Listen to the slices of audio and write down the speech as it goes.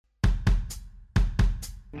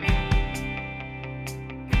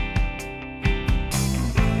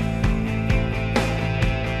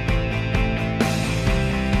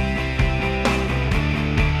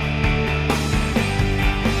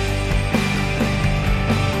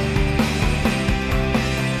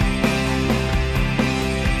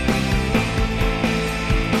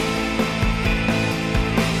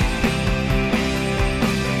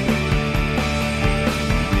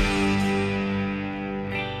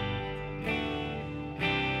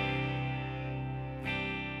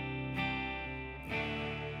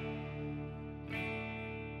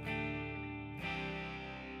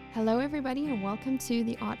Hello, everybody, and welcome to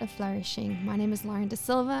The Art of Flourishing. My name is Lauren De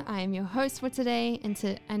Silva. I am your host for today,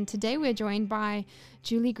 and today we're joined by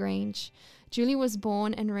Julie Grange. Julie was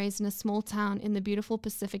born and raised in a small town in the beautiful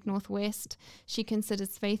Pacific Northwest. She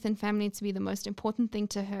considers faith and family to be the most important thing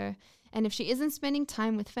to her, and if she isn't spending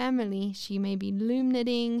time with family, she may be loom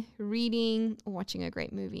knitting, reading, or watching a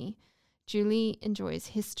great movie. Julie enjoys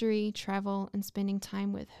history, travel, and spending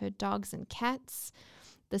time with her dogs and cats.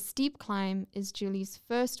 The Steep Climb is Julie's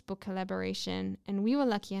first book collaboration, and we were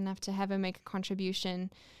lucky enough to have her make a contribution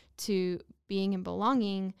to Being and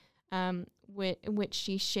Belonging, in which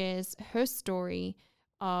she shares her story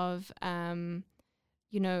of, the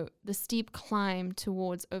steep climb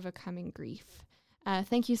towards overcoming grief.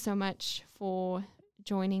 Thank you so much for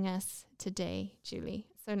joining us today, Julie.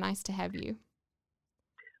 So nice to have you.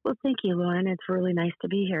 Well, thank you, Lauren. It's really nice to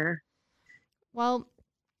be here. Well,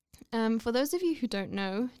 for those of you who don't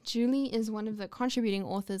know, Julie is one of the contributing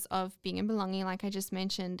authors of Being and Belonging, like I just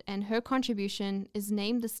mentioned, and her contribution is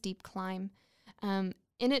named The Steep Climb. In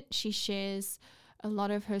it, she shares a lot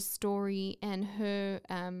of her story and her,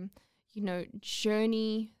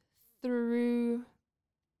 journey through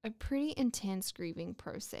a pretty intense grieving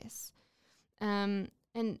process. And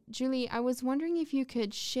Julie, I was wondering if you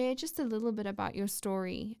could share just a little bit about your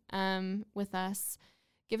story with us.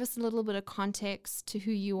 Give us a little bit of context to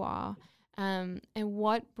who you are and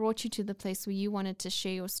what brought you to the place where you wanted to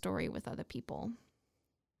share your story with other people.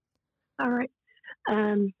 All right.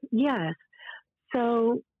 Yes.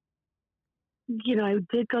 So, I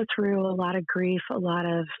did go through a lot of grief, a lot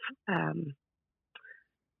of, I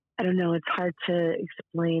don't know, it's hard to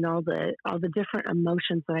explain all the different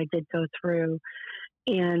emotions that I did go through.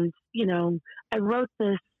 And, I wrote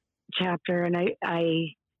this chapter and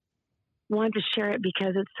I wanted to share it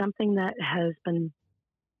because it's something that has been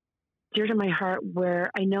dear to my heart, where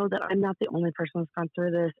I know that I'm not the only person who's gone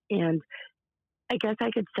through this. And I guess I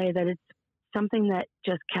could say that it's something that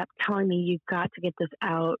just kept telling me, you've got to get this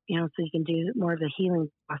out, so you can do more of the healing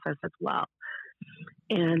process as well.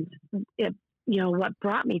 And it, what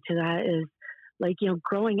brought me to that is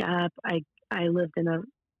growing up, I lived in a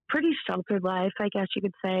pretty sheltered life, I guess you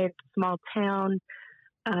could say, small town.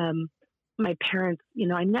 My parents,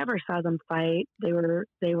 I never saw them fight. They were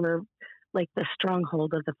like the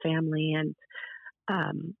stronghold of the family. And,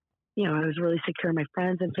 I was really secure in my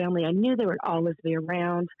friends and family. I knew they would always be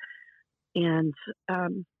around. And, so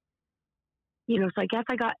I guess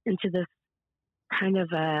I got into this kind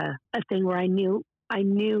of a thing where I knew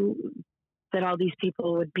that all these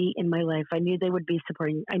people would be in my life. I knew they would be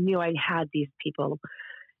supporting. I knew I had these people.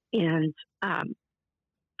 And,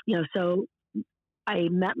 so I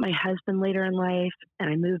met my husband later in life, and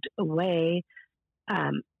I moved away,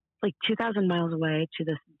 2,000 miles away, to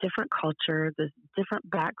this different culture, this different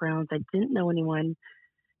backgrounds. I didn't know anyone.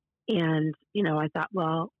 And, I thought,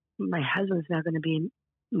 well, my husband's not going to be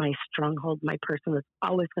my stronghold, my person that's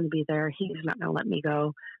always going to be there. He's not going to let me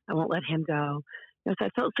go. I won't let him go. So I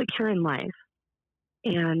felt secure in life.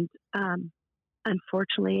 And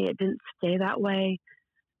unfortunately, it didn't stay that way.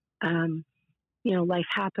 Life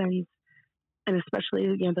happens. And especially,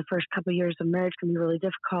 the first couple of years of marriage can be really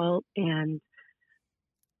difficult. And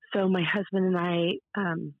so my husband and I,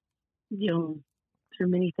 through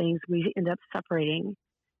many things, we ended up separating.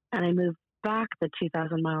 And I moved back the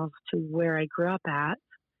 2,000 miles to where I grew up at.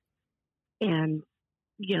 And,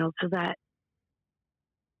 so that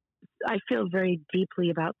I feel very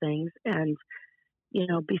deeply about things. And,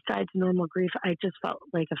 besides normal grief, I just felt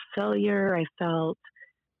like a failure. I felt,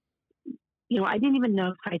 I didn't even know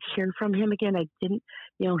if I'd hear from him again. I didn't,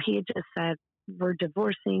 he had just said, we're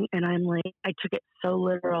divorcing. And I'm like, I took it so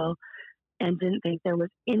literal and didn't think there was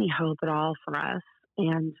any hope at all for us.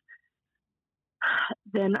 And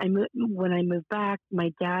then when I moved back,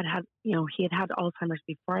 my dad had, he had Alzheimer's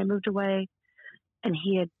before I moved away, and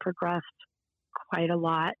he had progressed quite a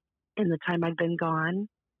lot in the time I'd been gone.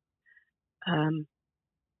 And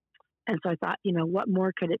so I thought, what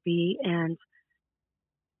more could it be? And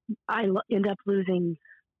I ended up losing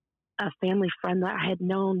a family friend that I had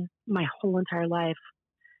known my whole entire life,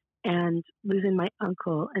 and losing my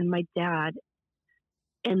uncle and my dad.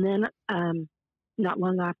 And then, not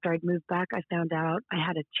long after I'd moved back, I found out I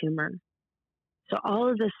had a tumor. So all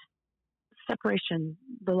of this separation,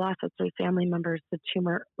 the loss of 3 family members, the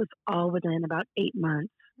tumor, was all within about 8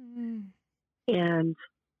 months. Mm. And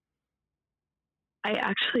I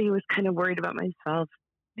actually was kind of worried about myself,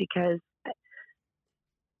 because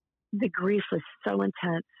the grief was so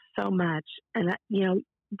intense, so much, and I,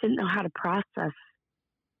 didn't know how to process.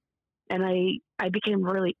 And I became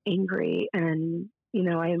really angry, and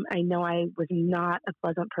I know I was not a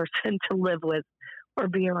pleasant person to live with or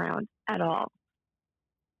be around at all.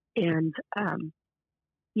 And,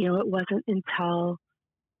 it wasn't until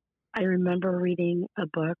I remember reading a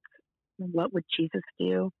book, What Would Jesus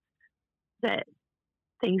Do, that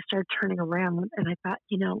things started turning around. And I thought,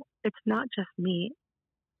 it's not just me.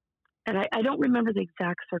 And I don't remember the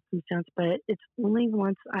exact circumstance, but it's only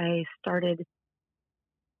once I started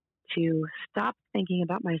to stop thinking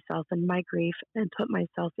about myself and my grief and put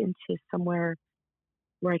myself into somewhere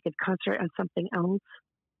where I could concentrate on something else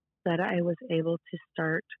that I was able to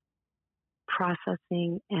start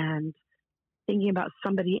processing and thinking about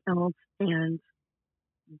somebody else. And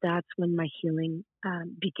that's when my healing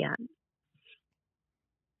began.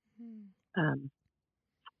 Um,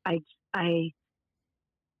 I, I,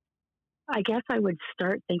 I guess I would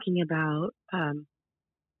start thinking about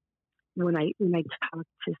when I talk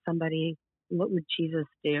to somebody, what would Jesus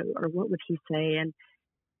do, or what would he say? And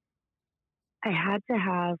I had to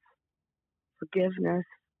have forgiveness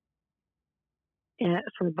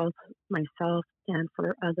for both myself and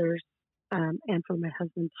for others, and for my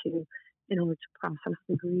husband too, in order to process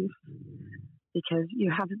the grief, because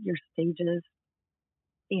you have your stages,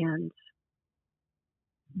 and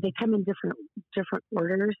they come in different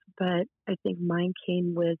orders. But I think mine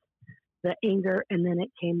came with the anger, and then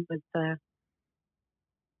it came with the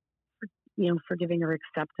forgiving or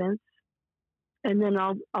acceptance, and then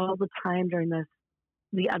all the time during this,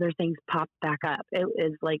 the other things pop back up. It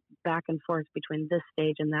is like back and forth between this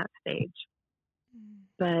stage and that stage.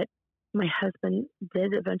 But my husband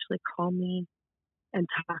did eventually call me and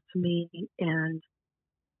talk to me, and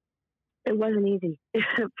it wasn't easy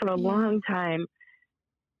for a long time.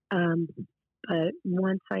 But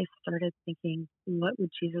once I started thinking, what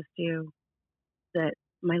would Jesus do, that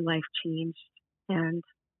my life changed. And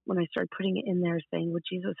when I started putting it in there, saying, would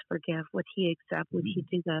Jesus forgive? Would he accept? Would he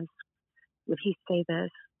do this? Would he say this?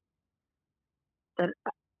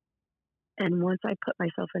 And once I put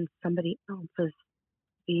myself in somebody else's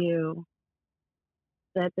view,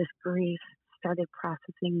 that this grief started processing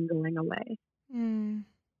and going away.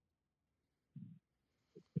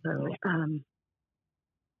 So,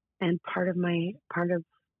 and part of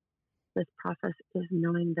this process is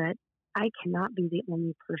knowing that I cannot be the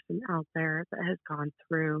only person out there that has gone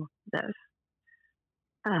through this.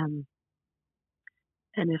 And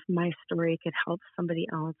if my story could help somebody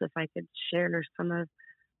else, if I could share some of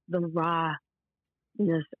the rawness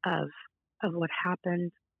of what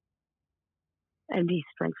happened and be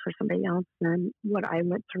strength for somebody else, then what I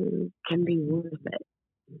went through can be worth it.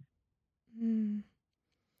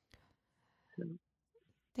 So.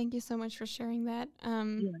 Thank you so much for sharing that.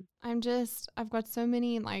 I've got so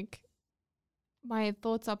many, my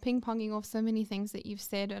thoughts are ping-ponging off so many things that you've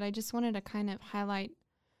said, but I just wanted to kind of highlight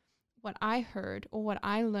what I heard or what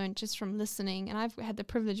I learned just from listening. And I've had the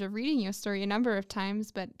privilege of reading your story a number of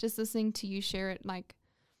times, but just listening to you share it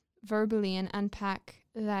verbally and unpack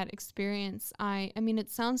that experience. I mean, it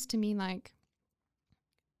sounds to me like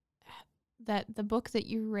that the book that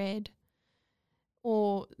you read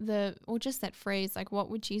or just that phrase, what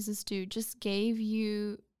would Jesus do, just gave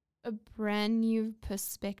you a brand new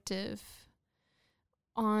perspective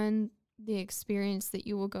on the experience that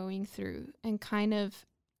you were going through, and kind of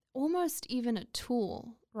almost even a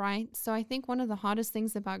tool, right? So I think one of the hardest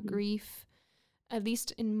things about grief, at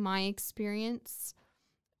least in my experience,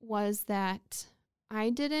 was that I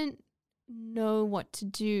didn't know what to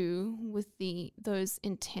do with those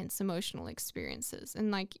intense emotional experiences.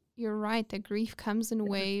 And you're right, the grief comes in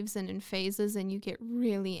waves and in phases, and you get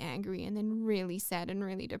really angry and then really sad and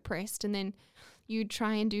really depressed, and then you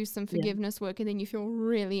try and do some forgiveness work, and then you feel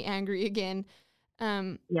really angry again.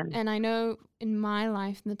 And I know in my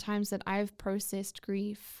life, in the times that I've processed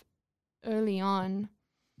grief early on,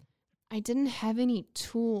 I didn't have any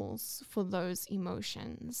tools for those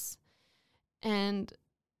emotions. And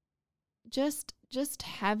just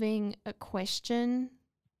having a question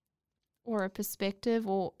or a perspective,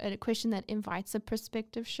 or a question that invites a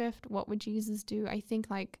perspective shift, what would Jesus do? I think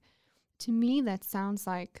to me that sounds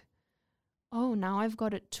like, oh, now I've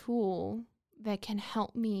got a tool that can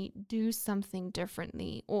help me do something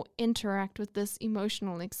differently, or interact with this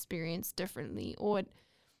emotional experience differently, or it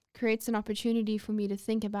creates an opportunity for me to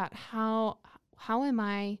think about how am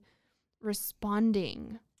I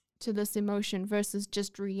responding to this emotion versus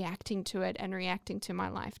just reacting to it and reacting to my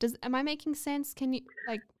life. Am I making sense? Can you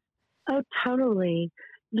Oh, totally.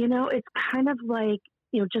 It's kind of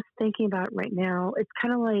just thinking about it right now, it's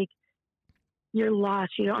kind of like you're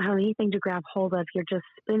lost. You don't have anything to grab hold of. You're just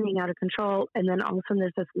spinning out of control. And then all of a sudden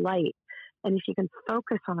there's this light. And if you can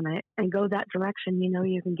focus on it and go that direction,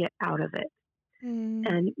 you can get out of it.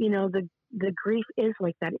 And, the grief is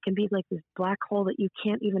like that. It can be like this black hole that you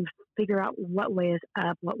can't even figure out what way is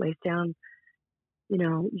up, what way is down, you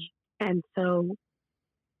know. And so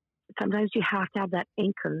sometimes you have to have that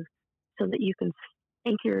anchor so that you can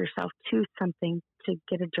anchor yourself to something to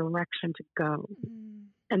get a direction to go.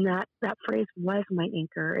 And that phrase was my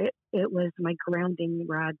anchor. It was my grounding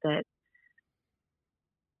rod that,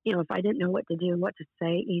 if I didn't know what to do, what to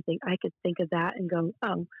say, anything, I could think of that and go,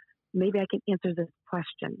 oh, maybe I can answer this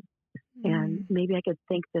question. And maybe I could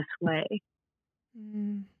think this way.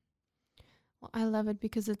 Well, I love it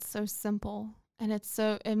because it's so simple. And it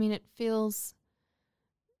feels,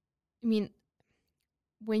 when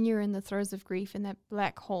you're in the throes of grief in that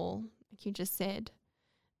black hole, like you just said,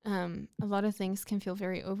 a lot of things can feel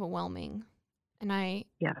very overwhelming. And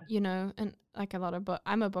and like a lot of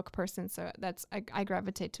I'm a book person, so I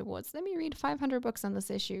gravitate towards, let me read 500 books on this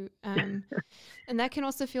issue. And that can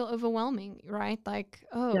also feel overwhelming, right? Like,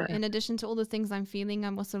 in addition to all the things I'm feeling,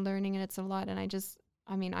 I'm also learning, and it's a lot. And I just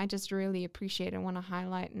really appreciate and want to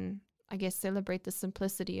highlight and I guess celebrate the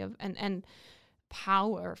simplicity of and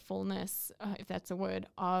powerfulness, if that's a word,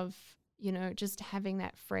 of, just having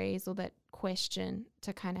that phrase or that question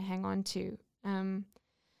to kind of hang on to.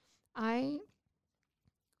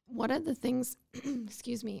 One of the things,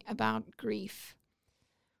 excuse me, about grief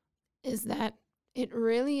is that it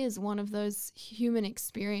really is one of those human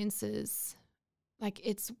experiences. Like,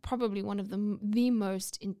 it's probably one of the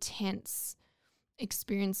most intense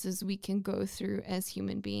experiences we can go through as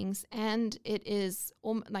human beings. And it is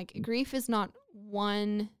like, grief is not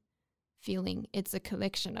one feeling, it's a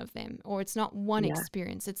collection of them, or it's not one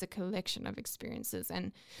experience, it's a collection of experiences.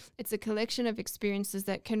 And it's a collection of experiences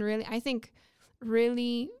that can really, I think,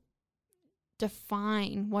 really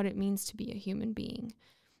define what it means to be a human being.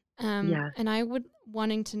 And I would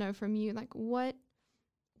wanting to know from you, like, what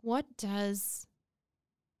does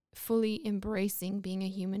fully embracing being a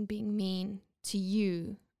human being mean to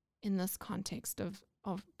you in this context of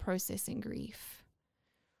processing grief?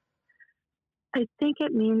 I think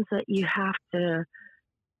it means that you have to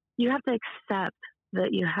accept that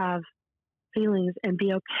you have feelings and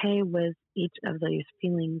be okay with each of those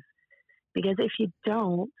feelings. Because if you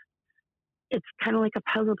don't, it's kind of like a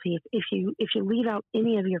puzzle piece. If you leave out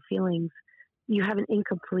any of your feelings, you have an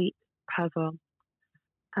incomplete puzzle,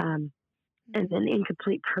 and an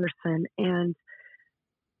incomplete person. And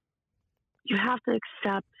you have to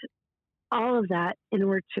accept all of that in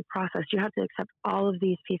order to process. You have to accept all of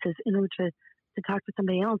these pieces in order to talk to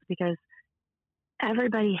somebody else, because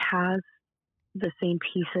everybody has the same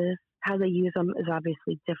pieces. How they use them is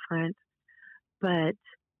obviously different, but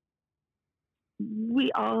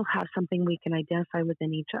we all have something we can identify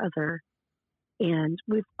within each other, and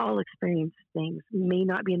we've all experienced things. May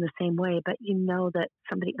not be in the same way, but you know that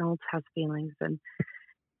somebody else has feelings, and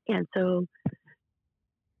so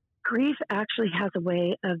grief actually has a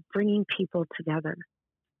way of bringing people together.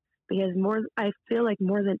 Because I feel like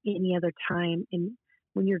more than any other time,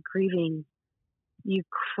 when you're grieving, you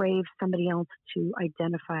crave somebody else to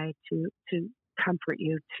identify, to comfort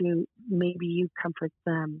you, to maybe you comfort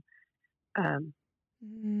them.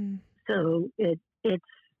 So it's,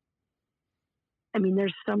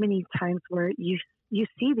 there's so many times where you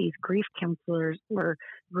see these grief counselors or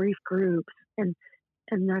grief groups, and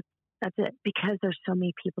that's it, because there's so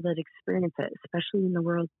many people that experience it, especially in the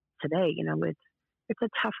world today. It's a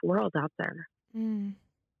tough world out there. And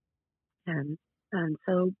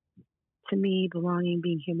so to me, belonging,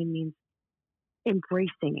 being human means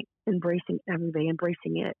embracing everybody,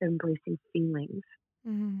 embracing it, embracing feelings.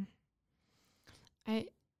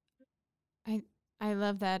 I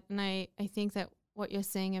love that. And I think that what you're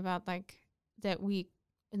saying about, like, that we,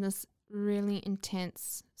 in this really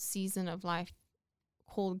intense season of life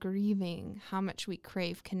called grieving, how much we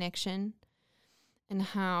crave connection, and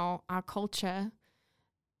how our culture,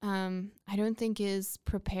 I don't think is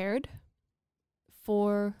prepared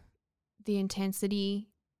for the intensity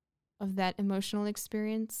of that emotional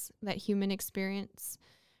experience, that human experience.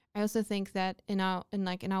 I also think that in our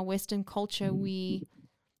Western culture, we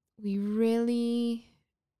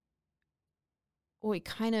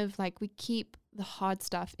keep the hard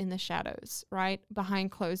stuff in the shadows, right? Behind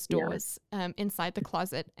closed doors, inside the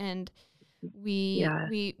closet. And we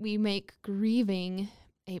make grieving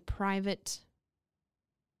a private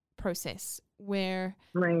process where,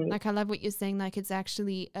 like, I love what you're saying, like, it's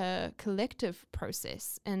actually a collective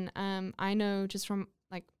process. And I know just from,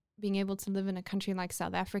 like, being able to live in a country like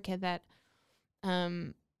South Africa that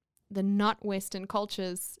the not Western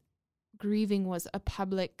cultures, grieving was a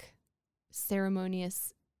public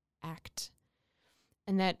ceremonious act,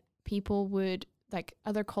 and that people would, like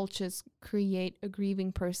other cultures create a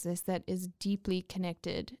grieving process that is deeply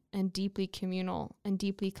connected and deeply communal and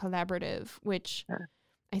deeply collaborative, which Yeah.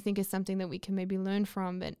 I think is something that we can maybe learn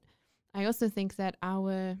from. But I also think that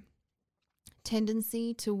our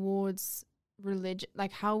tendency towards religion,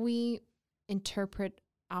 like how we interpret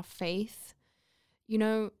our faith,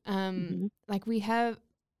 Hmm. like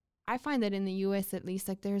I find that in the US at least,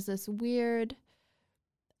 like there's this weird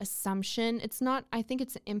assumption. It's not, I think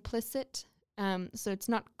it's implicit. So it's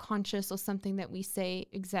not conscious or something that we say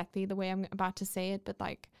exactly the way I'm about to say it, but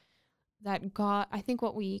like that God, I think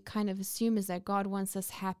what we kind of assume is that God wants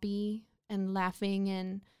us happy and laughing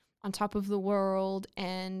and on top of the world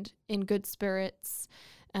and in good spirits,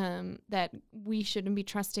 that we shouldn't be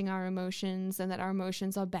trusting our emotions and that our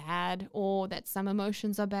emotions are bad, or that some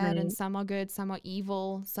emotions are bad and Right. some are good, some are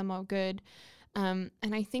evil, some are good. And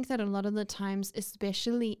I think that a lot of the times,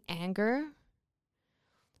 especially anger,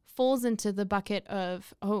 falls into the bucket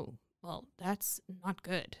of, oh, well, that's not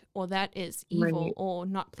good, or that is evil, Right. or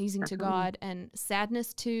not pleasing to Definitely. God, and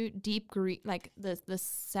sadness too, deep grief, like the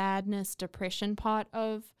sadness, depression part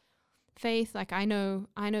of faith. Like I know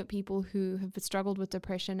people who have struggled with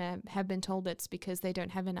depression and have been told it's because they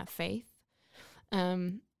don't have enough faith.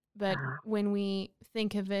 But Yeah. when we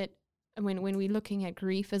think of it, when we're looking at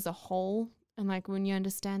grief as a whole, and like when you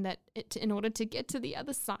understand that in order to get to the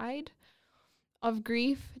other side of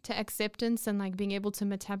grief, to acceptance and like being able to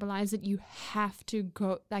metabolize it, you have to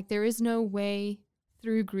go, like there is no way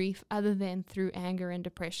through grief other than through anger and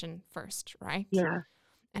depression first, right? Yeah.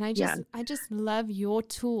 And Yeah. I just love your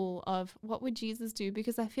tool of what would Jesus do,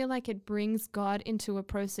 because I feel like it brings God into a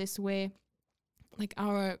process where like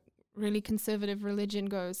our really conservative religion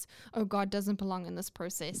goes, oh, God doesn't belong in this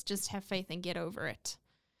process, just have faith and get over it.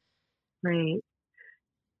 Right.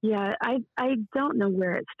 Yeah. I don't know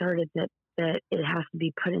where it started that it has to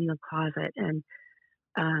be put in the closet. And,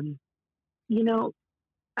 um, you know,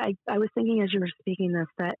 I was thinking as you were speaking this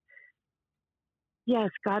that yes,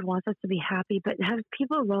 God wants us to be happy, but have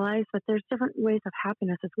people realized that there's different ways of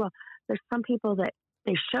happiness as well? There's some people that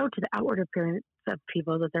they show to the outward appearance of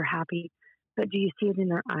people that they're happy, but do you see it in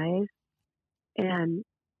their eyes? And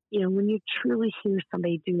when you truly hear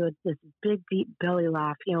somebody do this big, deep belly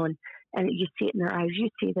laugh, and you see it in their eyes, you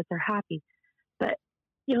see that they're happy. But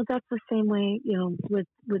that's the same way, with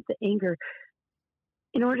the anger.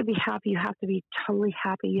 In order to be happy, you have to be totally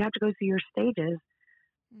happy. You have to go through your stages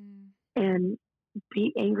Mm. and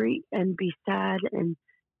be angry and be sad, and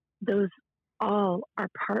those all are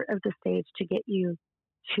part of the stage to get you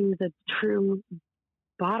to the true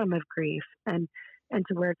bottom of grief and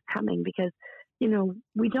to where it's coming, because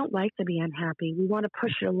we don't like to be unhappy. We want to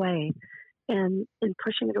push it away, and in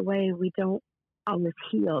pushing it away we don't always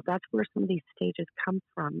heal. That's where some of these stages come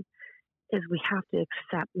from, is we have to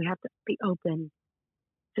accept, we have to be open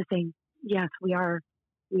to saying, yes, we are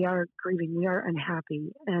grieving, we are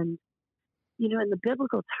unhappy. And in the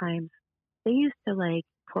biblical times, they used to like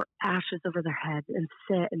pour ashes over their heads and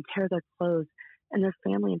sit and tear their clothes, and their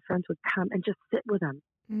family and friends would come and just sit with them.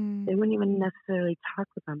 They Mm. wouldn't even necessarily talk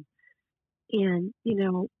with them. And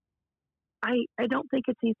I don't think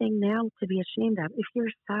it's anything now to be ashamed of. If you're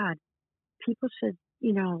sad, people should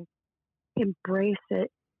embrace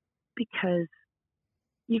it, because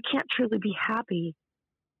you can't truly be happy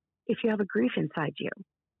if you have a grief inside you.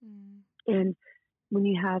 Mm. And when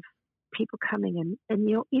you have people coming and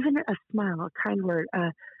even a smile, a kind word,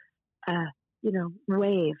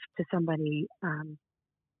 wave to somebody,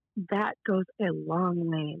 that goes a long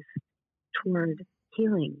ways toward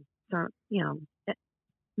healing. So,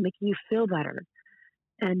 making you feel better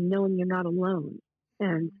and knowing you're not alone.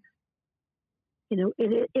 And,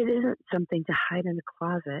 it isn't something to hide in the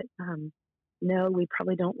closet. No, we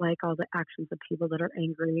probably don't like all the actions of people that are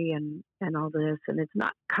angry and all this. And it's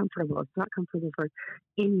not comfortable. It's not comfortable for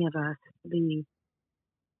any of us to be,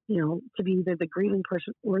 to be either the grieving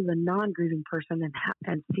person or the non-grieving person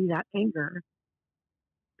and see that anger.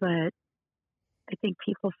 But I think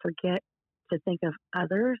people forget to think of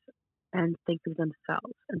others and think of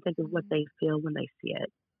themselves and think of what Mm. they feel when they see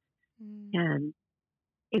it. Mm. And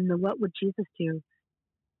in the what would Jesus do,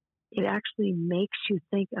 it actually makes you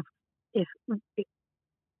think of, if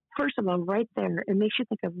first of all, right there, it makes you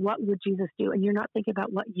think of what would Jesus do, and you're not thinking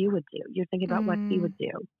about what you would do. You're thinking about what he Mm. would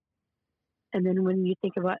do. And then when you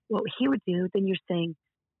think about what he would do, then you're seeing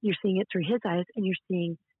it through his eyes, and you're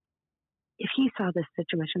seeing if he saw this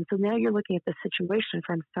situation. So now you're looking at the situation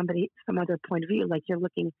from some other point of view, like you're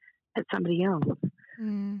looking at somebody else.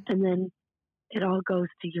 Mm. And then it all goes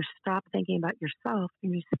to you stop thinking about yourself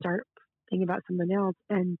and you start thinking about someone else.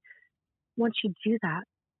 And once you do that,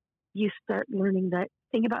 you start learning that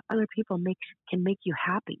thing about other people can make you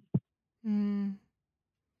happy. Mm.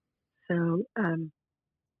 So,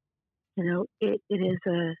 it is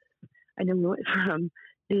I know we went from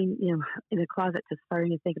being, in a closet to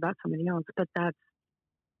starting to think about somebody else, but that's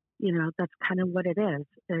kind of what it is.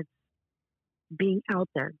 It's being out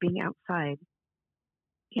there, being outside.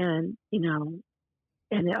 And, and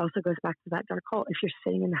it also goes back to that dark hole. If you're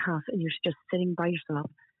sitting in the house and you're just sitting by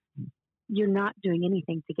yourself, you're not doing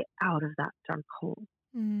anything to get out of that dark hole.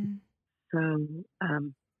 Mm. So,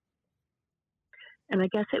 and I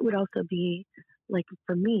guess it would also be like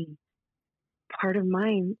for me, part of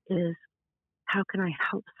mine is how can I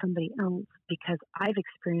help somebody else? Because I've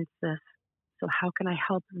experienced this. So how can I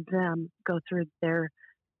help them go through their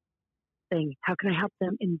thing? How can I help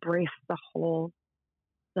them embrace the whole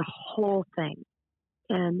thing?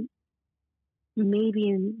 And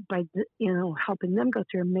maybe by helping them go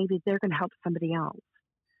through, maybe they're going to help somebody else.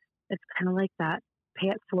 It's kind of like that pay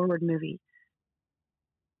it forward movie.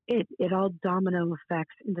 It all domino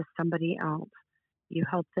effects into somebody else. You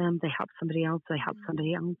help them, they help somebody else, they help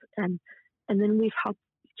somebody else, and then we've helped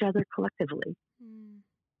each other collectively.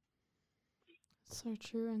 So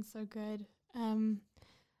true and so good.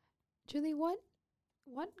 Julie, what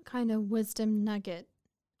kind of wisdom nugget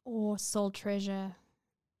or soul treasure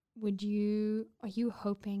are you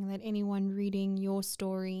hoping that anyone reading your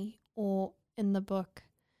story or in the book,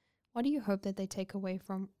 what do you hope that they take away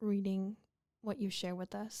from reading what you share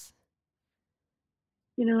with us?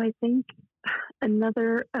 I think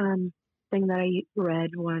another thing that I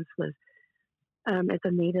read once was it's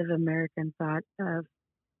a Native American thought of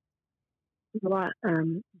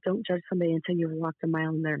don't judge somebody until you've walked a mile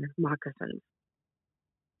in their moccasins.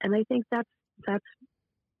 And I think that's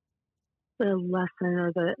the lesson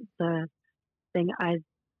or the thing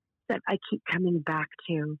that I keep coming back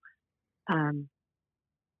to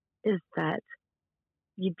is that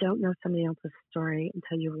you don't know somebody else's story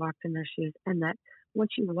until you've walked in their shoes, and that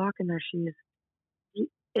once you walk in their shoes,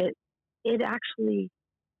 it actually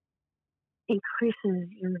it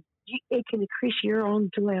can increase your own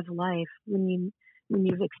joy of life when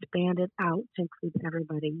you've expanded out to include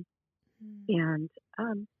everybody. And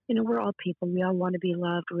we're all people. We all want to be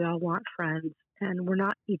loved. We all want friends, and we're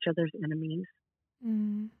not each other's enemies.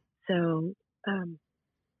 So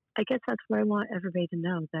I guess that's what I want everybody to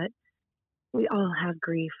know, that we all have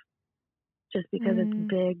grief. Just because it's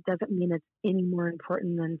big doesn't mean it's any more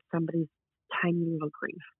important than somebody's tiny little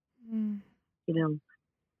grief.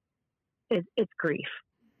 It's grief,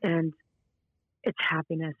 and it's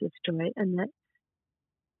happiness, it's joy, and that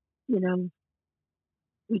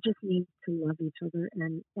we just need to love each other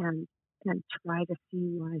and try to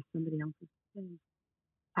see why somebody else is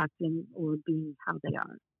acting or being how they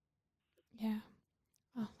are. Yeah.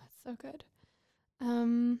 Oh, that's so good.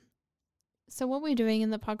 So what we're doing in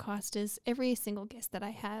the podcast is every single guest that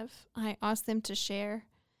I ask them to share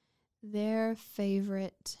their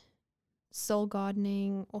favorite soul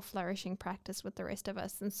gardening or flourishing practice with the rest of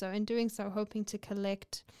us. And so in doing so, hoping to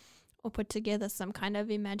collect or put together some kind of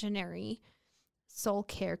imaginary soul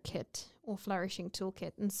care kit or flourishing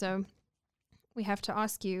toolkit. And so we have to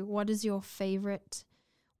ask you, what is your favorite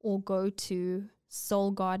or go-to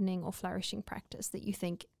soul gardening or flourishing practice that you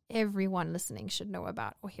think everyone listening should know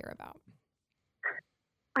about or hear about?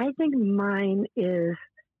 I think mine is,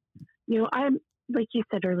 I'm, like you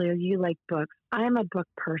said earlier, you like books. I'm a book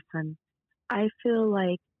person. I feel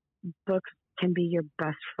like books can be your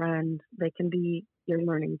best friend. They can be your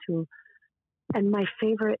learning tool. And my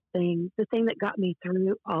favorite thing, the thing that got me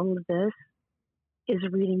through all of this, is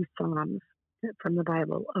reading Psalms from the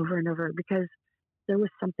Bible over and over, because there was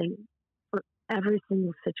something for every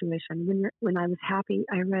single situation. When I was happy,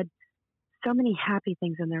 I read so many happy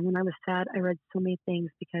things in there. When I was sad, I read so many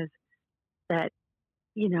things, because that,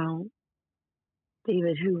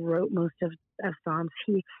 David, who wrote most of Psalms,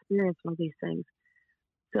 he experienced all these things.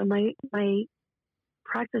 So my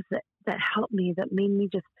practice that helped me, that made me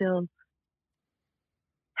just feel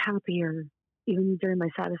happier even during my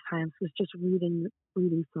saddest times, was just reading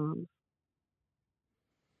Psalms.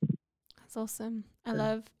 That's awesome. I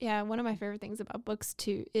love, one of my favorite things about books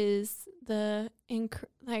too is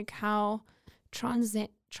how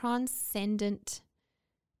transcendent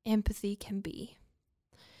empathy can be.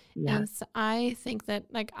 Yeah. And so I think that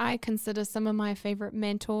I consider some of my favorite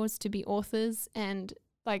mentors to be authors, and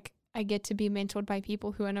I get to be mentored by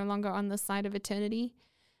people who are no longer on the side of eternity.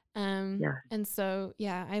 And so,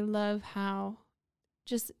 I love how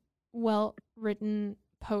just well-written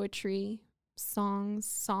poetry, songs,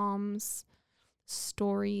 psalms,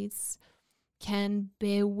 stories can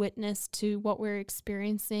bear witness to what we're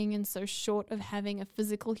experiencing, and so short of having a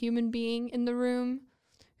physical human being in the room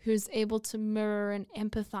who's able to mirror and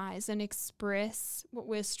empathize and express what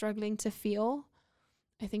we're struggling to feel,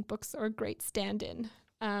 I think books are a great stand-in.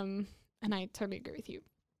 And I totally agree with you.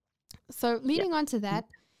 So leading on to that,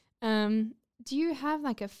 do you have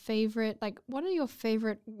like a favorite, like what are your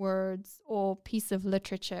favorite words or piece of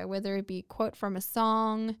literature, whether it be a quote from a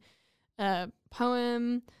song, a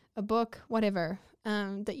poem, a book, whatever,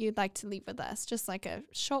 that you'd like to leave with us? Just like a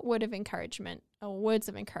short word of encouragement or words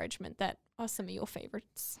of encouragement that are some of your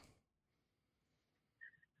favorites.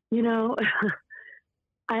 You know,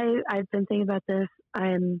 I've been thinking about this.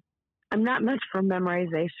 I'm not much for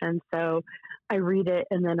memorization, so I read it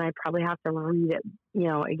and then I probably have to read it,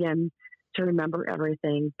 again to remember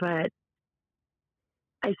everything. But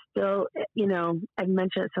I still, I've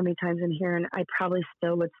mentioned it so many times in here, and I probably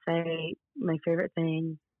still would say my favorite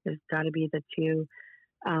thing has got to be the two,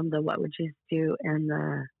 the What Would You Do and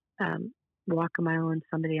the Walk a Mile in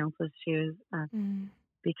Somebody Else's Shoes,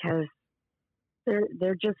 because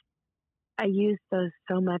they're just, I use those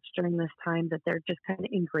so much during this time that they're just kind of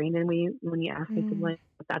ingrained in me. When you ask me something,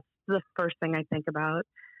 that's the first thing I think about.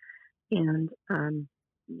 And,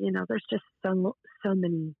 there's just so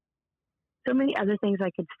many other things I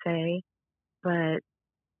could say, but,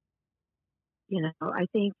 I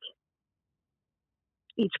think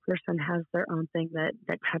each person has their own thing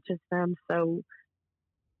that touches them. So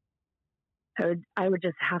I would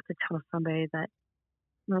just have to tell somebody that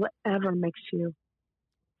whatever makes you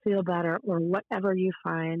feel better, or whatever you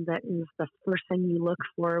find that is the first thing you look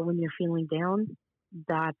for when you're feeling down,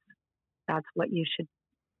 that's what you should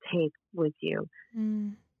take with you,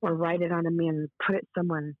 or write it on a mirror, put it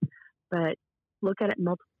somewhere, but look at it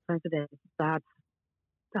multiple times a day. That's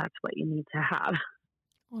what you need to have.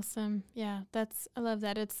 Awesome. Yeah, I love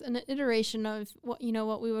that. It's an iteration of what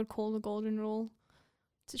we would call the golden rule: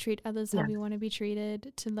 to treat others how we want to be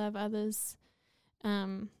treated, to love others.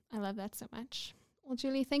 I love that so much. Well,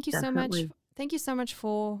 Julie, thank you so much. Thank you so much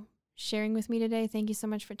for sharing with me today. Thank you so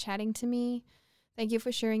much for chatting to me. Thank you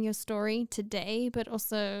for sharing your story today, but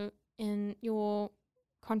also in your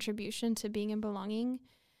contribution to being and belonging.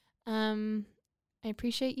 I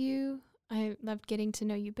appreciate you. I loved getting to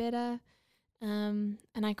know you better. And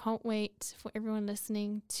I can't wait for everyone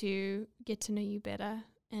listening to get to know you better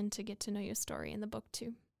and to get to know your story in the book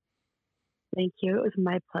too. Thank you. It was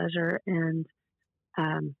my pleasure. And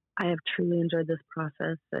I have truly enjoyed this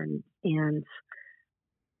process, and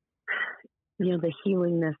the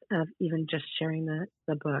healingness of even just sharing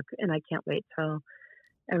the book. And I can't wait till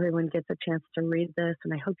everyone gets a chance to read this.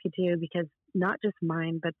 And I hope you do, because not just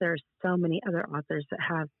mine, but there's so many other authors that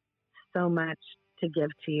have so much to give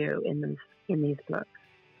to you in these books.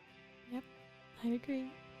 Yep, I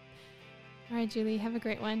agree. All right, Julie, have a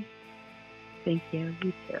great one. Thank you.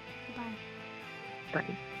 You too. Bye.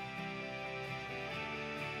 Bye.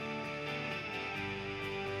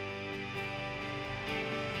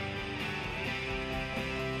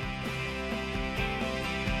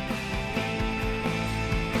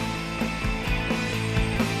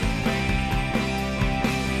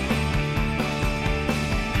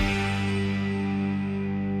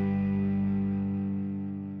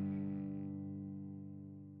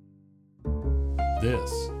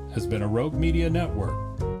 This has been a Rogue Media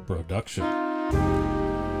Network production.